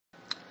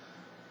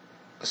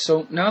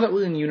So now that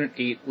we're in Unit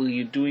 8,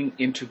 we're doing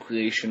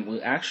integration.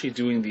 We're actually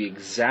doing the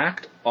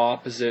exact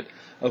opposite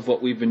of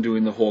what we've been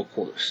doing the whole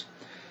course.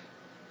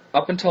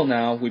 Up until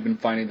now, we've been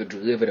finding the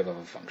derivative of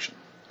a function.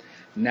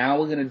 Now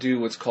we're going to do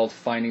what's called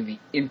finding the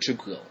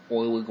integral,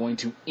 or we're going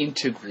to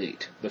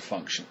integrate the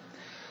function.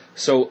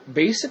 So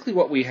basically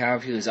what we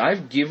have here is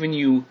I've given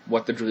you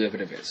what the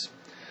derivative is.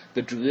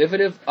 The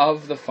derivative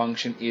of the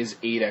function is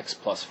 8x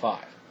plus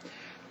 5.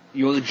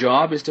 Your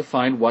job is to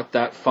find what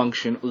that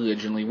function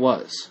originally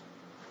was.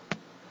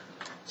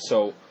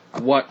 So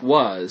what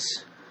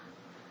was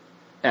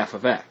f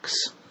of x?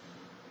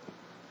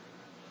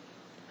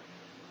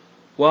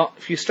 Well,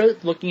 if you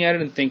start looking at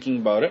it and thinking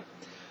about it,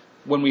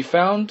 when we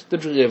found the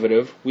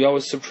derivative, we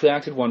always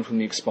subtracted 1 from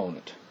the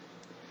exponent.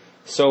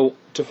 So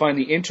to find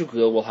the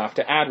integral, we'll have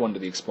to add 1 to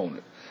the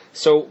exponent.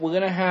 So we're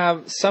going to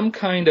have some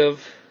kind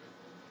of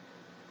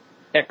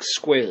x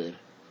squared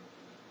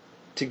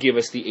to give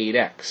us the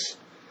 8x.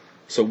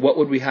 So what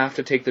would we have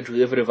to take the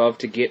derivative of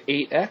to get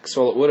 8x?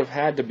 Well, it would have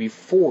had to be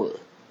 4x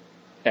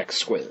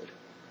squared.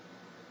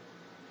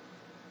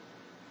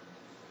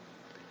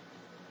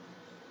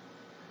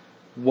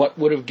 What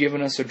would have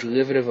given us a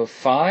derivative of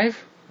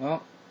 5?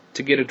 Well,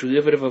 to get a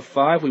derivative of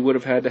 5, we would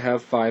have had to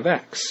have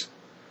 5x.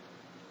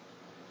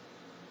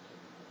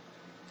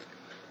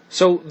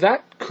 So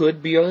that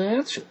could be our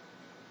answer.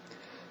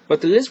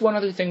 But there is one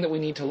other thing that we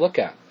need to look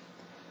at.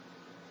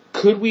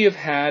 Could we have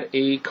had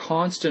a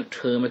constant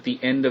term at the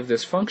end of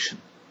this function?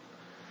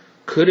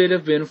 Could it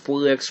have been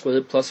 4x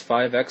squared plus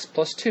 5x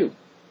plus 2?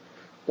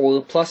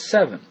 Or plus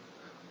 7?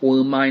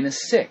 Or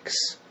minus 6?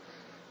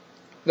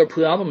 The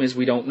problem is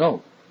we don't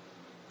know.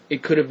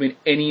 It could have been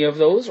any of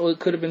those, or it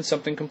could have been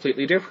something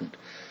completely different.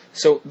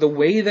 So the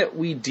way that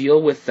we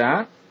deal with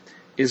that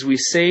is we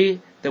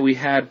say that we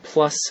had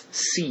plus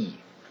c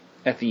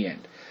at the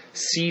end.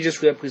 C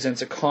just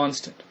represents a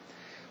constant.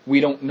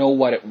 We don't know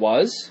what it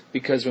was,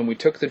 because when we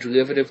took the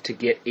derivative to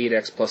get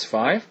 8x plus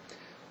 5,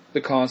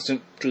 the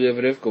constant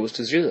derivative goes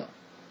to 0.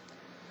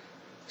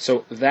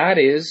 So that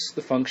is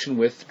the function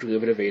with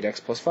derivative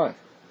 8x plus 5.